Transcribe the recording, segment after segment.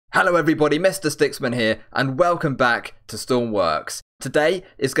Hello everybody, Mr. Sticksman here, and welcome back to Stormworks. Today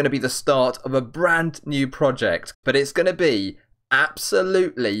is going to be the start of a brand new project, but it's going to be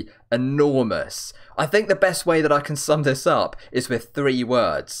absolutely enormous. I think the best way that I can sum this up is with 3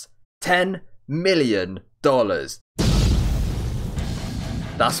 words. $10 million.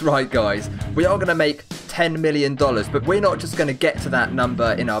 That's right guys, we are going to make $10 million, but we're not just going to get to that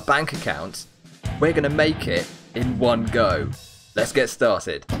number in our bank account, we're going to make it in one go. Let's get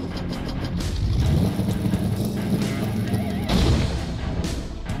started.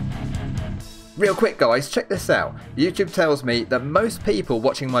 Real quick guys, check this out. YouTube tells me that most people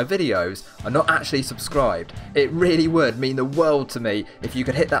watching my videos are not actually subscribed. It really would mean the world to me if you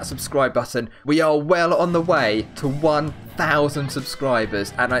could hit that subscribe button. We are well on the way to 1,000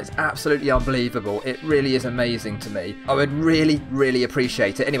 subscribers and it's absolutely unbelievable. It really is amazing to me. I would really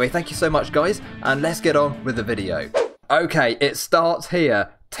appreciate it. Anyway, thank you so much guys, and let's get on with the video. Okay, it starts here,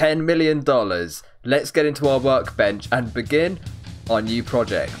 $10 million. Let's get into our workbench and begin our new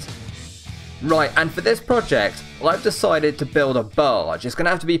project. Right, and for this project, I've decided to build a barge. It's going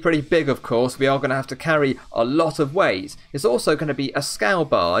to have to be pretty big, of course. We are going to have to carry a lot of weight. It's also going to be a scow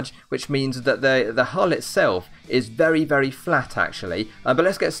barge, which means that the hull itself is very flat, actually. But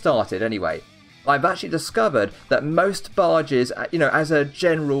let's get started anyway. I've actually discovered that most barges, as a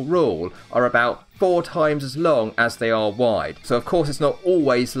general rule, are about 4 times as long as they are wide. So of course it's not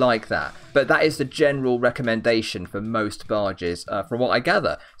always like that, but that is the general recommendation for most barges from what I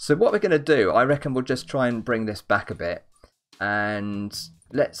gather. So what we're going to do, I reckon we'll just try and bring this back a bit. And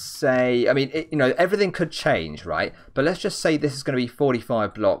let's say, everything could change, right? But let's just say this is going to be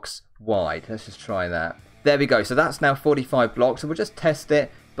 45 blocks wide. Let's just try that. There we go. So that's now 45 blocks. So we'll just test it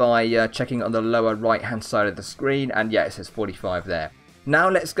by checking on the lower right hand side of the screen, and yeah, it says 45 there. Now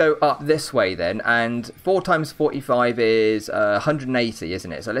let's go up this way then, and 4 times 45 is 180,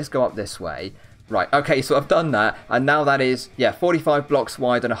 isn't it? So let's go up this way. Right, okay, so I've done that, and now that is, 45 blocks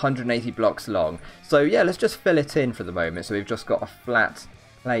wide and 180 blocks long. So yeah, let's just fill it in for the moment. So we've just got a flat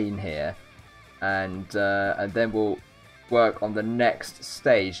plane here, and then we'll work on the next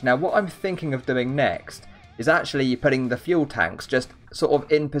stage. Now what I'm thinking of doing next is actually putting the fuel tanks just sort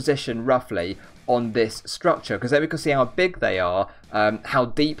of in position roughly on this structure, because then we can see how big they are, how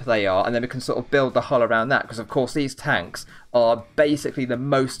deep they are, and then we can sort of build the hull around that, because of course these tanks are basically the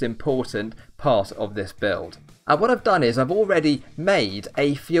most important part of this build. And what I've done is I've already made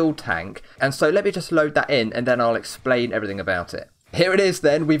a fuel tank, and so let me just load that in and then I'll explain everything about it. Here it is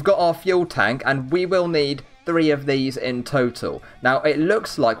then, we've got our fuel tank and we will need 3 of these in total. Now it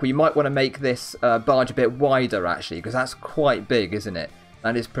looks like we might want to make this barge a bit wider actually, because that's quite big, isn't it?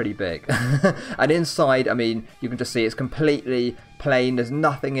 That is pretty big. And inside, you can just see it's completely plain. There's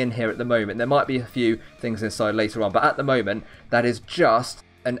nothing in here at the moment. There might be a few things inside later on, but at the moment that is just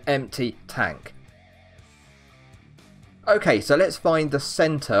an empty tank. Okay, so let's find the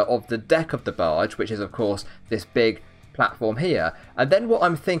center of the deck of the barge, which is of course this big platform here. And then what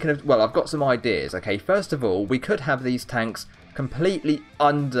I'm thinking of, well, I've got some ideas. Okay, first of all, we could have these tanks completely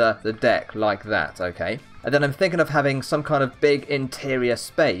under the deck like that, okay? And then I'm thinking of having some kind of big interior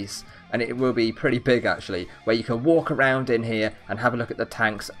space, and it will be pretty big actually, where you can walk around in here and have a look at the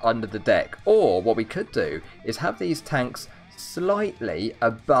tanks under the deck. Or what we could do is have these tanks slightly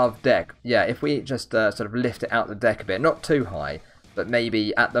above deck. Yeah, if we just sort of lift it out the deck a bit, not too high, but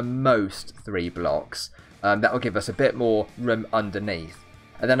maybe at the most 3 blocks. That will give us a bit more room underneath.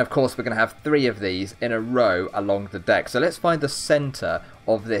 And then of course we're going to have 3 of these in a row along the deck. So let's find the center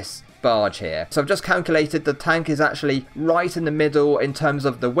of this barge here. So I've just calculated the tank is actually right in the middle in terms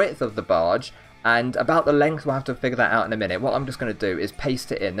of the width of the barge, and about the length we'll have to figure that out in a minute. What I'm just going to do is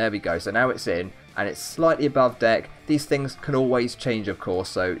paste it in. There we go. So now it's in and it's slightly above deck. These things can always change of course,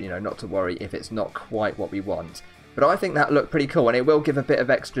 so not to worry if it's not quite what we want. But I think that looked pretty cool, and it will give a bit of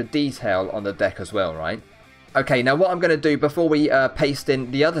extra detail on the deck as well, right? Okay, now what I'm going to do before we paste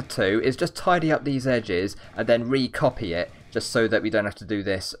in the other 2 is just tidy up these edges and then recopy it, just so that we don't have to do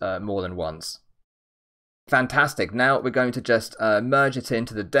this more than once. Fantastic, now we're going to just merge it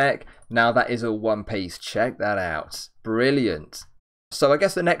into the deck. Now that is all one piece, check that out. Brilliant. So I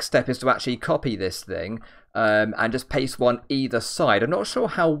guess the next step is to actually copy this thing and just paste one either side. I'm not sure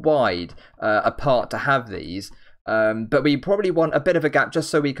how wide apart to have these. But we probably want a bit of a gap just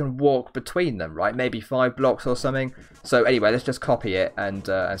so we can walk between them, right? Maybe 5 blocks or something. So anyway, let's just copy it and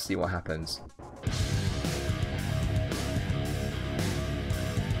see what happens.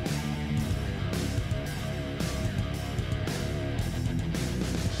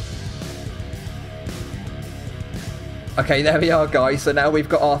 Okay, there we are guys. So now we've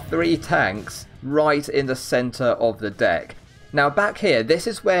got our 3 tanks right in the center of the deck. Now back here, this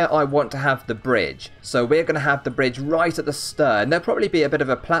is where I want to have the bridge. So we're going to have the bridge right at the stern. There'll probably be a bit of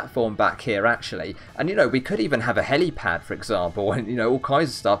a platform back here actually. And you know, we could even have a helipad, for example, and you know, all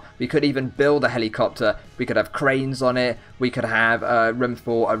kinds of stuff. We could even build a helicopter. We could have cranes on it. We could have room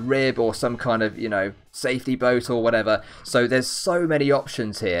for a rib or some kind of, you know, safety boat or whatever. So there's so many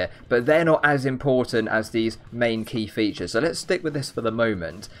options here, but they're not as important as these main key features. So let's stick with this for the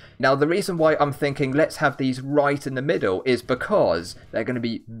moment. Now the reason why I'm thinking let's have these right in the middle is because they're going to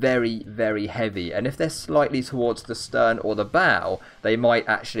be very, very heavy, and if they're slightly towards the stern or the bow, they might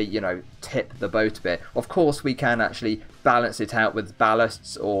actually, you know, tip the boat a bit. Of course we can actually balance it out with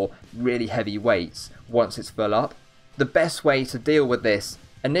ballasts or really heavy weights once it's full up. The best way to deal with this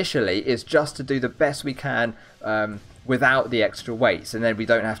initially is just to do the best we can without the extra weights, and then we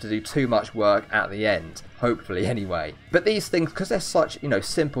don't have to do too much work at the end, hopefully anyway. But these things, because they're such, you know,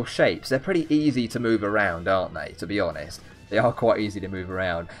 simple shapes, they're pretty easy to move around, aren't they, to be honest? They are quite easy to move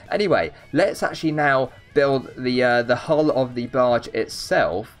around. Anyway, let's actually now build the hull of the barge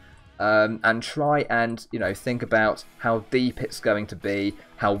itself, and try and, you know, think about how deep it's going to be,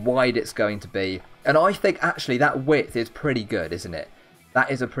 how wide it's going to be. And I think actually that width is pretty good, isn't it? That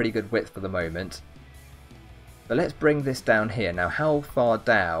is a pretty good width for the moment. But let's bring this down here. Now, how far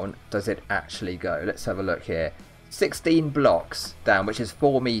down does it actually go? Let's have a look here. 16 blocks down, which is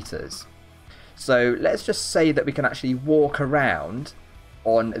 4 meters. So let's just say that we can actually walk around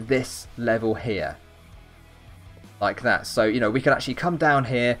on this level here. Like that. So, you know, we can actually come down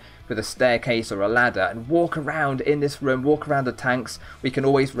here with a staircase or a ladder and walk around in this room, walk around the tanks. We can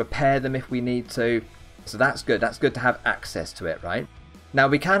always repair them if we need to. So that's good. That's good to have access to it, right? Now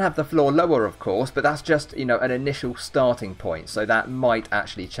we can have the floor lower, of course, but that's just, you know, an initial starting point, so that might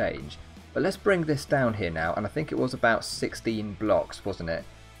actually change. But let's bring this down here now, and I think it was about 16 blocks, wasn't it?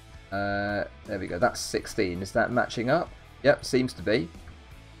 There we go, that's 16. Is that matching up? Yep, seems to be.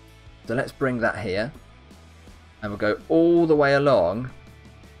 So let's bring that here, and we'll go all the way along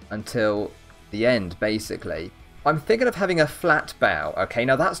until the end, basically. I'm thinking of having a flat bow. Okay,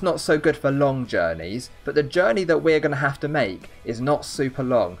 now that's not so good for long journeys, but the journey that we're going to have to make is not super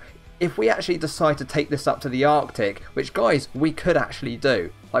long. If we actually decide to take this up to the Arctic, which, guys, we could actually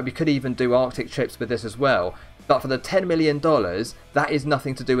do. Like, we could even do Arctic trips with this as well. But for the $10 million, that is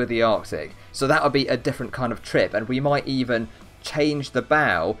nothing to do with the Arctic. So that would be a different kind of trip, and we might even change the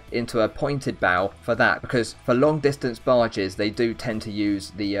bow into a pointed bow for that, because for long distance barges, they do tend to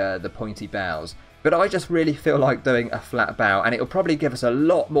use the pointy bows. But I just really feel like doing a flat bow, and it'll probably give us a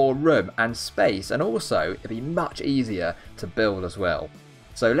lot more room and space, and also it'll be much easier to build as well.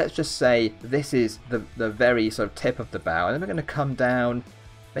 So let's just say this is the very sort of tip of the bow, and then we're going to come down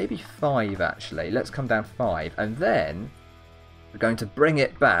maybe 5 actually. Let's come down 5, and then we're going to bring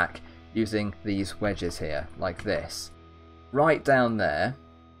it back using these wedges here, like this. Right down there,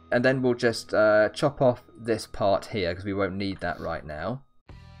 and then we'll just chop off this part here because we won't need that right now.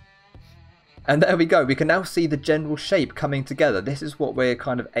 And there we go, we can now see the general shape coming together. This is what we're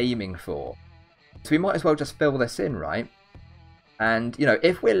kind of aiming for. So we might as well just fill this in, right? And, you know,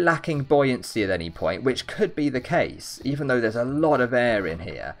 if we're lacking buoyancy at any point, which could be the case, even though there's a lot of air in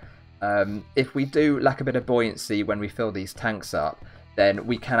here, if we do lack a bit of buoyancy when we fill these tanks up, then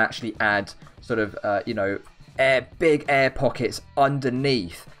we can actually add sort of, you know, big air pockets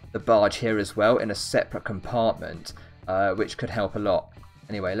underneath the barge here as well in a separate compartment, which could help a lot.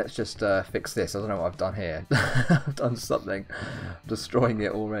 Anyway, let's just fix this. I don't know what I've done here. I've done something. I'm destroying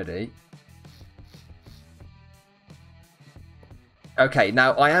it already. Okay,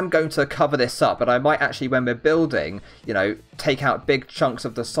 now I am going to cover this up, but I might actually, when we're building, you know, take out big chunks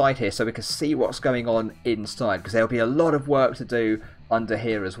of the side here so we can see what's going on inside, because there'll be a lot of work to do under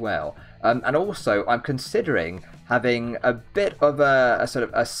here as well. And also, I'm considering having a bit of a sort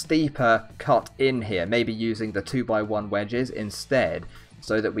of a steeper cut in here, maybe using the 2x1 wedges instead,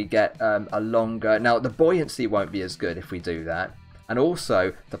 so that we get a longer... Now, the buoyancy won't be as good if we do that. And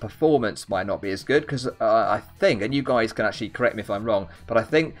also, the performance might not be as good, because I think, and you guys can actually correct me if I'm wrong, but I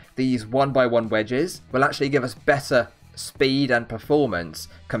think these 1x1 wedges will actually give us better speed and performance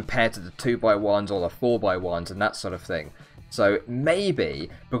compared to the 2x1s or the 4x1s and that sort of thing. So maybe,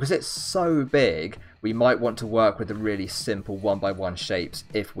 because it's so big, we might want to work with the really simple 1x1 shapes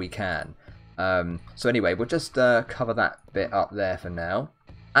if we can. So anyway, we'll just cover that bit up there for now.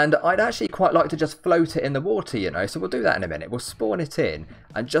 And I'd actually quite like to just float it in the water, you know, so we'll do that in a minute. We'll spawn it in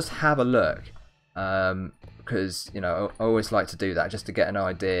and just have a look. Because, you know, I always like to do that just to get an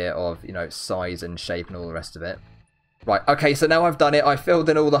idea of, you know, size and shape and all the rest of it. Right, okay, so now I've done it, I filled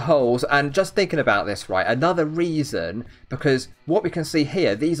in all the holes, and just thinking about this, right, another reason, because what we can see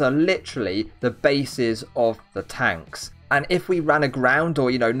here, these are literally the bases of the tanks. And if we ran aground or,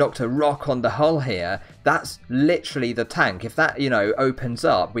 you know, knocked a rock on the hull here, that's literally the tank. If that, you know, opens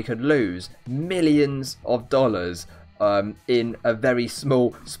up, we could lose millions of dollars in a very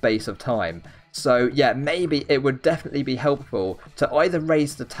small space of time. So yeah, maybe it would definitely be helpful to either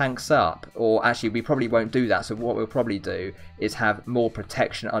raise the tanks up, or actually we probably won't do that. So what we'll probably do is have more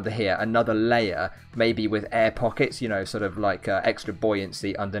protection under here, another layer, maybe with air pockets, you know, sort of like extra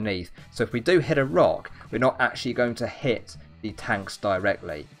buoyancy underneath. So if we do hit a rock, we're not actually going to hit the tanks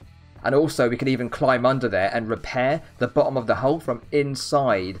directly. And also we could even climb under there and repair the bottom of the hull from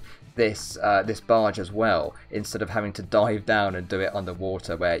inside this barge as well, instead of having to dive down and do it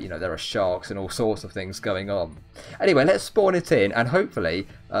underwater where, you know, there are sharks and all sorts of things going on. Anyway, let's spawn it in and hopefully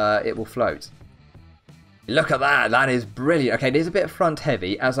it will float. Look at that, that is brilliant. Okay, it is a bit front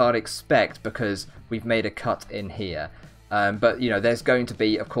heavy, as I'd expect, because we've made a cut in here. But, you know, there's going to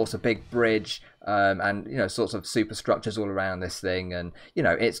be, of course, a big bridge and, you know, sorts of superstructures all around this thing. And, you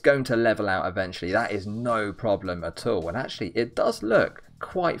know, it's going to level out eventually. That is no problem at all. And actually, it does look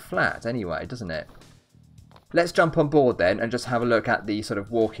quite flat anyway, doesn't it? Let's jump on board then and just have a look at the sort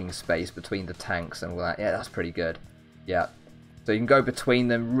of walking space between the tanks and all that. Yeah, that's pretty good. Yeah. So you can go between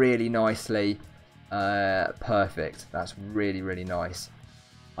them really nicely. Perfect. That's really, really nice.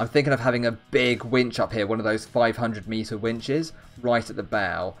 I'm thinking of having a big winch up here, one of those 500-meter winches right at the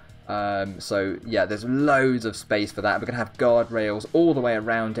bow. So yeah, there's loads of space for that. We're going to have guardrails all the way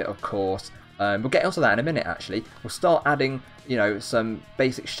around it, of course. We'll get onto that in a minute, actually. We'll start adding, you know, some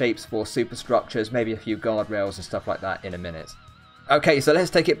basic shapes for superstructures, maybe a few guardrails and stuff like that in a minute. Okay, so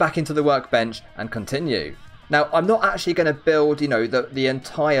let's take it back into the workbench and continue. Now, I'm not actually going to build, you know, the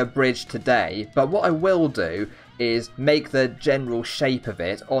entire bridge today, but what I will do is make the general shape of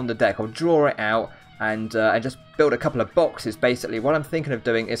it on the deck. I'll draw it out and just build a couple of boxes. Basically, what I'm thinking of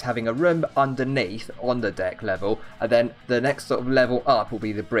doing is having a room underneath on the deck level, and then the next sort of level up will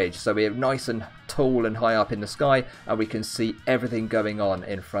be the bridge. So we're nice and tall and high up in the sky, and we can see everything going on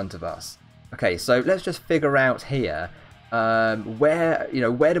in front of us. Okay, so let's just figure out here where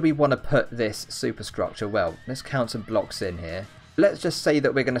do we want to put this superstructure. Well, let's count some blocks in here. Let's just say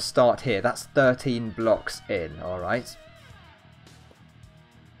that we're going to start here. That's 13 blocks in, all right?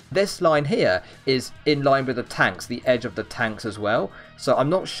 This line here is in line with the tanks, the edge of the tanks as well. So I'm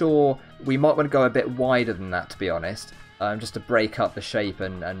not sure, we might want to go a bit wider than that, to be honest, just to break up the shape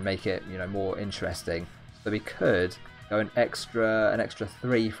and make it, you know, more interesting. So we could go an extra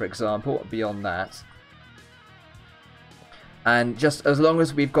 3, for example, beyond that. And just as long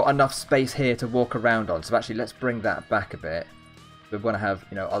as we've got enough space here to walk around on. So actually, let's bring that back a bit. We want to have,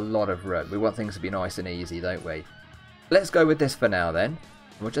 you know, a lot of room. We want things to be nice and easy, don't we? Let's go with this for now then.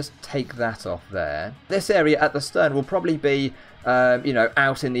 We'll just take that off there. This area at the stern will probably be, you know,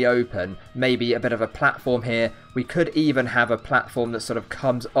 out in the open. Maybe a bit of a platform here. We could even have a platform that sort of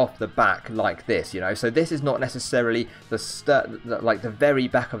comes off the back like this, you know. So this is not necessarily like the very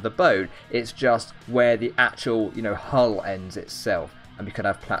back of the boat. It's just where the actual, you know, hull ends itself. And we could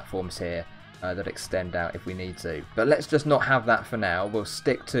have platforms here that extend out if we need to. But let's just not have that for now. We'll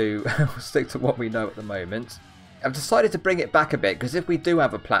stick to what we know at the moment. I've decided to bring it back a bit, because if we do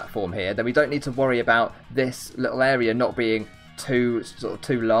have a platform here, then we don't need to worry about this little area not being too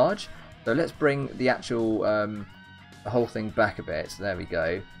large. So let's bring the actual the whole thing back a bit. There we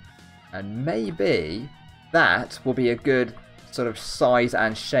go. And maybe that will be a good sort of size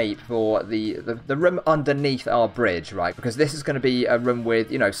and shape for the room underneath our bridge, right? Because this is going to be a room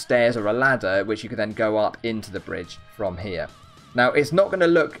with, you know, stairs or a ladder, which you can then go up into the bridge from here. Now, it's not going to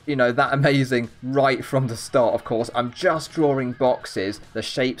look, you know, that amazing right from the start, of course. I'm just drawing boxes. The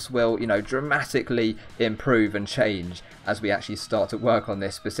shapes will, you know, dramatically improve and change as we actually start to work on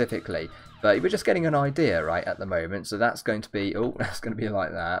this specifically. But we're just getting an idea, right, at the moment. So that's going to be, oh, that's going to be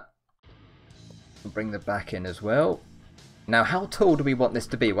like that. We'll bring the back in as well. Now, how tall do we want this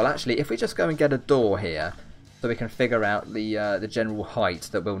to be? Well, actually, if we just go and get a door here, so we can figure out the general height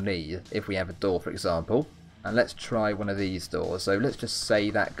that we'll need if we have a door, for example. And let's try one of these doors. So let's just say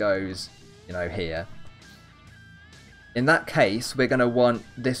that goes, you know, here. In that case, we're going to want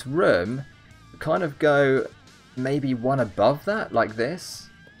this room to kind of go maybe one above that, like this.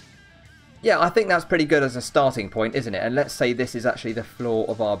 Yeah, I think that's pretty good as a starting point, isn't it? And let's say this is actually the floor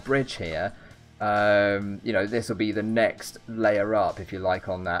of our bridge here. You know, this will be the next layer up, if you like,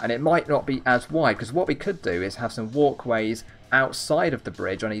 on that. And it might not be as wide, because what we could do is have some walkways outside of the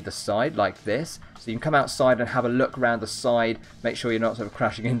bridge on either side, like this. So you can come outside and have a look around the side, make sure you're not sort of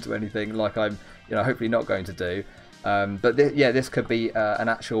crashing into anything like I'm, you know, hopefully not going to do. But yeah, this could be an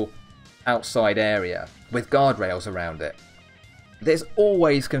actual outside area with guardrails around it. This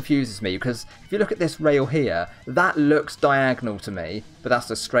always confuses me because if you look at this rail here, that looks diagonal to me, but that's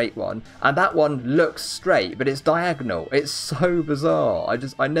the straight one. And that one looks straight, but it's diagonal. It's so bizarre.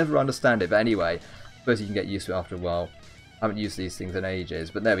 I never understand it. But anyway, I suppose you can get used to it after a while. I haven't used these things in ages,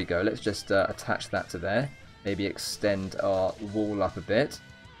 but there we go. Let's just attach that to there. Maybe extend our wall up a bit.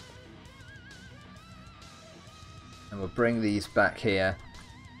 And we'll bring these back here.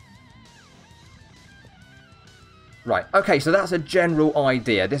 Right, okay, so that's a general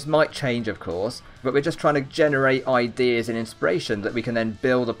idea. This might change, of course, but we're just trying to generate ideas and inspiration that we can then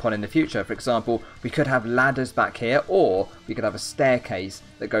build upon in the future. For example, we could have ladders back here, or we could have a staircase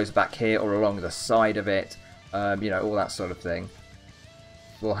that goes back here or along the side of it, you know, all that sort of thing.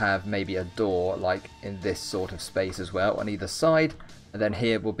 We'll have maybe a door, like in this sort of space as well, on either side, and then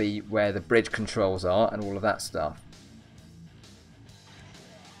here will be where the bridge controls are and all of that stuff.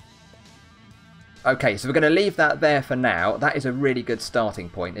 Okay, so we're going to leave that there for now. That is a really good starting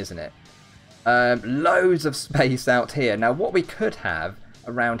point, isn't it? Loads of space out here. Now, what we could have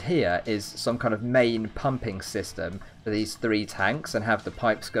around here is some kind of main pumping system for these 3 tanks and have the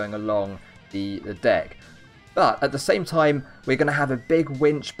pipes going along the deck. But at the same time, we're going to have a big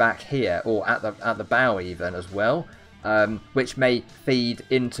winch back here, or at the bow even as well, which may feed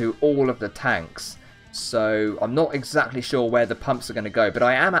into all of the tanks. So I'm not exactly sure where the pumps are going to go, but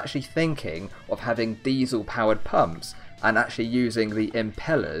I am actually thinking of having diesel powered pumps and actually using the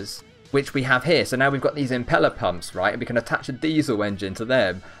impellers which we have here. So now we've got these impeller pumps, right, and we can attach a diesel engine to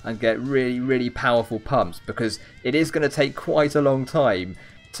them and get really powerful pumps, because it is going to take quite a long time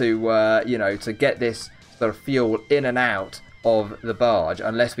to you know, to get this sort of fuel in and out of the barge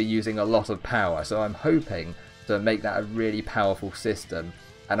unless we're using a lot of power. So I'm hoping to make that a really powerful system.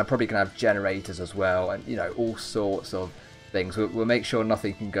 And I'm probably going to have generators as well, and, you know, all sorts of things. We'll make sure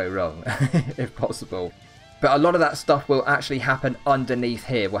nothing can go wrong, if possible. But a lot of that stuff will actually happen underneath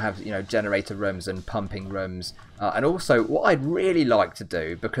here. We'll have, you know, generator rooms and pumping rooms. And also, what I'd really like to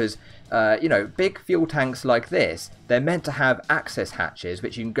do, because, you know, big fuel tanks like this, they're meant to have access hatches,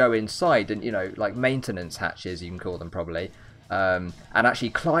 which you can go inside and, you know, like maintenance hatches, you can call them probably, and actually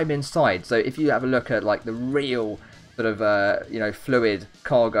climb inside. So if you have a look at, like, the real sort of, you know, fluid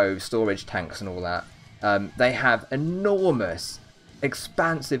cargo storage tanks and all that, they have enormous,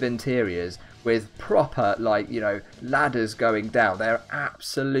 expansive interiors with proper, like, you know, ladders going down. They're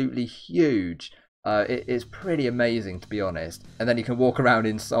absolutely huge. It is pretty amazing, to be honest. And then you can walk around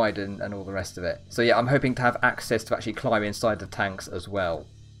inside and all the rest of it. So yeah, I'm hoping to have access to actually climb inside the tanks as well.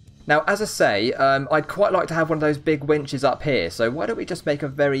 Now, as I say, I'd quite like to have one of those big winches up here. So why don't we just make a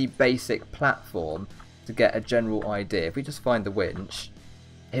very basic platform to get a general idea. If we just find the winch,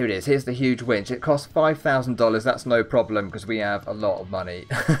 here it is. Here's the huge winch. It costs $5,000. That's no problem because we have a lot of money.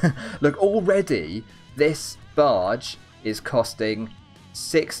 Look, already this barge is costing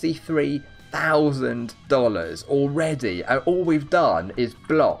 $63,000 already, and all we've done is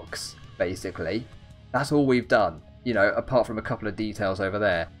blocks, basically. That's all we've done, you know, apart from a couple of details over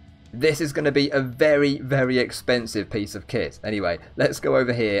there. This is going to be a very expensive piece of kit. Anyway, let's go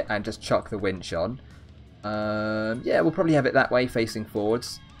over here and just chuck the winch on. Yeah, we'll probably have it that way, facing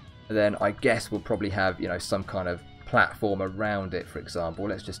forwards. And then I guess we'll probably have, you know, some kind of platform around it, for example.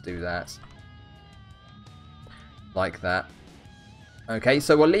 Let's just do that. Like that. Okay,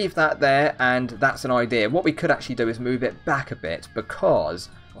 so we'll leave that there, and that's an idea. What we could actually do is move it back a bit, because,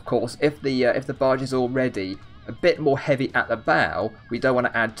 of course, if the barge is already a bit more heavy at the bow, we don't want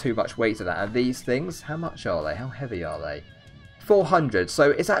to add too much weight to that. And these things, how much are they? How heavy are they? 400, so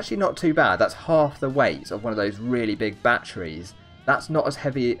it's actually not too bad. That's half the weight of one of those really big batteries. That's not as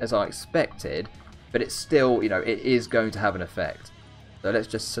heavy as I expected, but it's still, you know, it is going to have an effect. So let's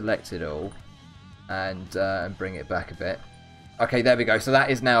just select it all and bring it back a bit. Okay, there we go. So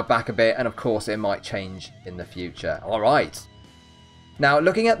that is now back a bit, and of course it might change in the future. All right. Now,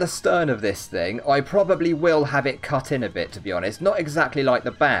 looking at the stern of this thing, I probably will have it cut in a bit, to be honest. Not exactly like the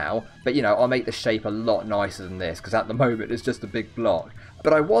bow, but, you know, I'll make the shape a lot nicer than this, because at the moment it's just a big block.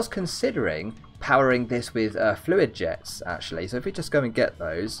 But I was considering powering this with fluid jets, actually. So if we just go and get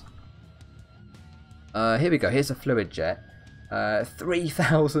those. Here we go. Here's a fluid jet.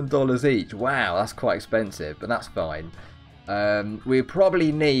 $3,000 each. Wow, that's quite expensive, but that's fine. We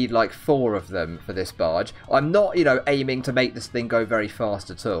probably need like 4 of them for this barge. I'm not, you know, aiming to make this thing go very fast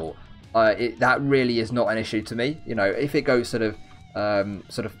at all. That really is not an issue to me. You know, if it goes sort of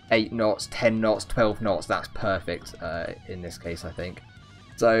 8 knots, 10 knots, 12 knots, that's perfect in this case, I think.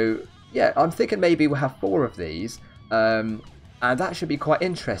 So yeah, I'm thinking maybe we'll have 4 of these, and that should be quite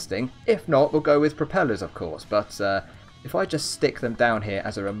interesting. If not, we'll go with propellers, of course. But if I just stick them down here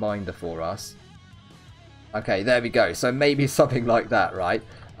as a reminder for us. Okay, there we go. So maybe something like that, right?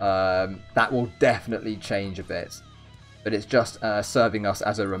 That will definitely change a bit. But it's just serving us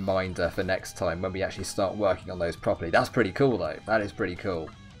as a reminder for next time when we actually start working on those properly. That's pretty cool, though. That is pretty cool.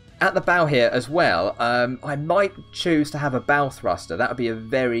 At the bow here as well, I might choose to have a bow thruster. That would be a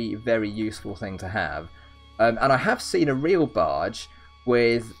very, very useful thing to have. And I have seen a real barge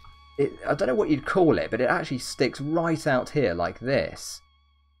with, I don't know what you'd call it, but it actually sticks right out here like this.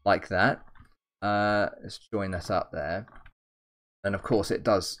 Like that. Let's join that up there. And of course it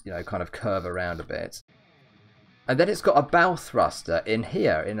does, you know, kind of curve around a bit. And then it's got a bow thruster in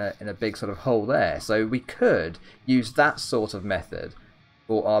here, in a big sort of hole there. So we could use that sort of method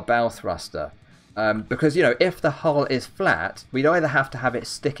for our bow thruster. Because, you know, if the hull is flat, we'd either have to have it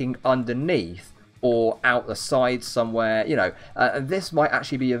sticking underneath or out the side somewhere, you know. And this might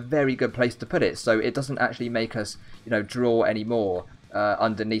actually be a very good place to put it, so it doesn't actually make us, you know, draw any more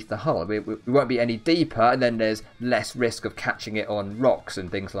underneath the hull. We won't be any deeper, and then there's less risk of catching it on rocks and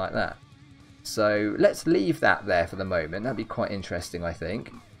things like that. So let's leave that there for the moment. That'd be quite interesting, I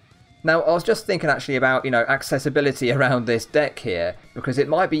think. Now, I was just thinking actually about, you know, accessibility around this deck here, because it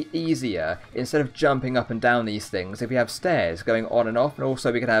might be easier, instead of jumping up and down these things, if we have stairs going on and off, and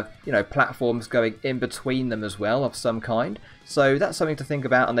also we could have, you know, platforms going in between them as well of some kind. So that's something to think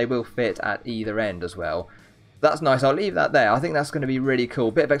about, and they will fit at either end as well. That's nice. I'll leave that there. I think that's going to be really cool.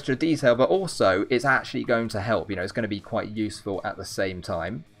 Bit of extra detail, but also it's actually going to help. You know, it's going to be quite useful at the same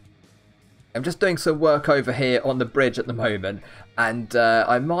time. I'm just doing some work over here on the bridge at the moment, and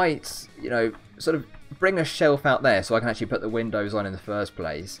I might, you know, sort of bring a shelf out there so I can actually put the windows on in the first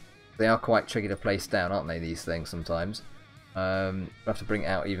place. They are quite tricky to place down, aren't they, these things sometimes? I'll have to bring it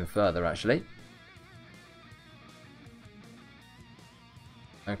out even further, actually.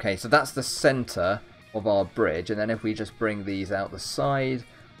 Okay, so that's the centre of our bridge, and then if we just bring these out the side,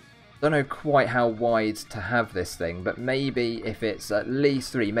 don't know quite how wide to have this thing, but maybe if it's at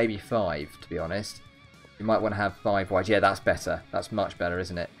least 3, maybe 5, to be honest. You might want to have 5 wide. Yeah, that's better. That's much better,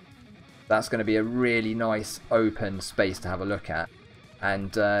 isn't it? That's going to be a really nice open space to have a look at.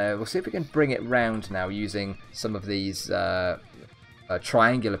 And we'll see if we can bring it round now using some of these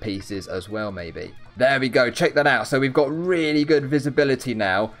triangular pieces as well, maybe. There we go. Check that out. So we've got really good visibility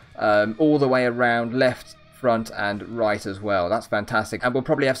now, all the way around, left, front and right as well. That's fantastic. And we'll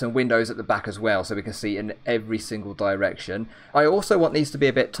probably have some windows at the back as well, so we can see in every single direction. I also want these to be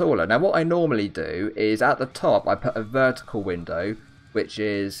a bit taller. Now what I normally do is at the top I put a vertical window, which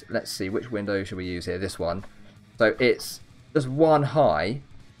is, let's see, which window should we use here? This one. So it's just one high,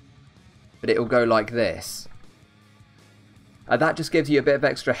 but it will go like this. And that just gives you a bit of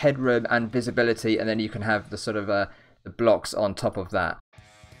extra headroom and visibility, and then you can have the sort of the blocks on top of that.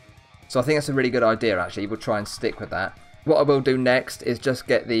 So I think that's a really good idea, actually. We'll try and stick with that. What I will do next is just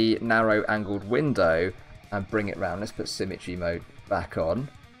get the narrow angled window and bring it round. Let's put symmetry mode back on.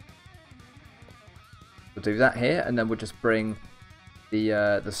 We'll do that here, and then we'll just bring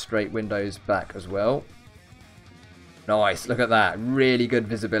the straight windows back as well. Nice, look at that. Really good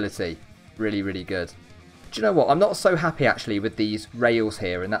visibility. Really, really good. Do you know what? I'm not so happy, actually, with these rails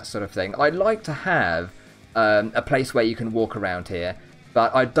here and that sort of thing. I'd like to have a place where you can walk around here.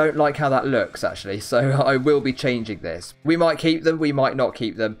 But I don't like how that looks, actually, so I will be changing this. We might keep them, we might not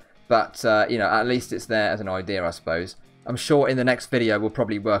keep them, but, you know, at least it's there as an idea, I suppose. I'm sure in the next video we'll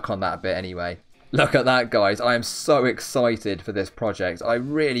probably work on that a bit anyway. Look at that, guys. I am so excited for this project. I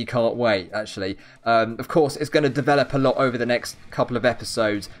really can't wait, actually. Of course, it's going to develop a lot over the next couple of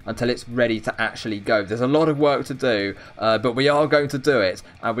episodes until it's ready to actually go. There's a lot of work to do, but we are going to do it,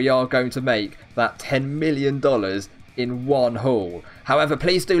 and we are going to make that $10 million in one haul. However,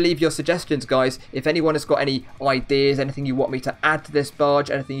 please do leave your suggestions, guys. If anyone has got any ideas, anything you want me to add to this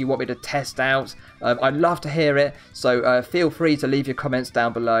barge, anything you want me to test out, I'd love to hear it. So feel free to leave your comments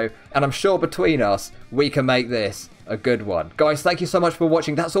down below, and I'm sure between us we can make this a good one. Guys, thank you so much for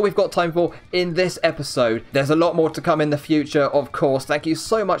watching. That's all we've got time for in this episode. There's a lot more to come in the future, of course. Thank you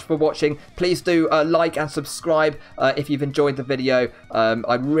so much for watching. Please do like and subscribe if you've enjoyed the video.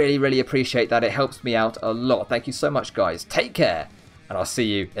 I'd really, really appreciate that. It helps me out a lot. Thank you so much, guys. Take care, and I'll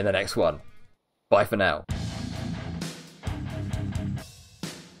see you in the next one. Bye for now.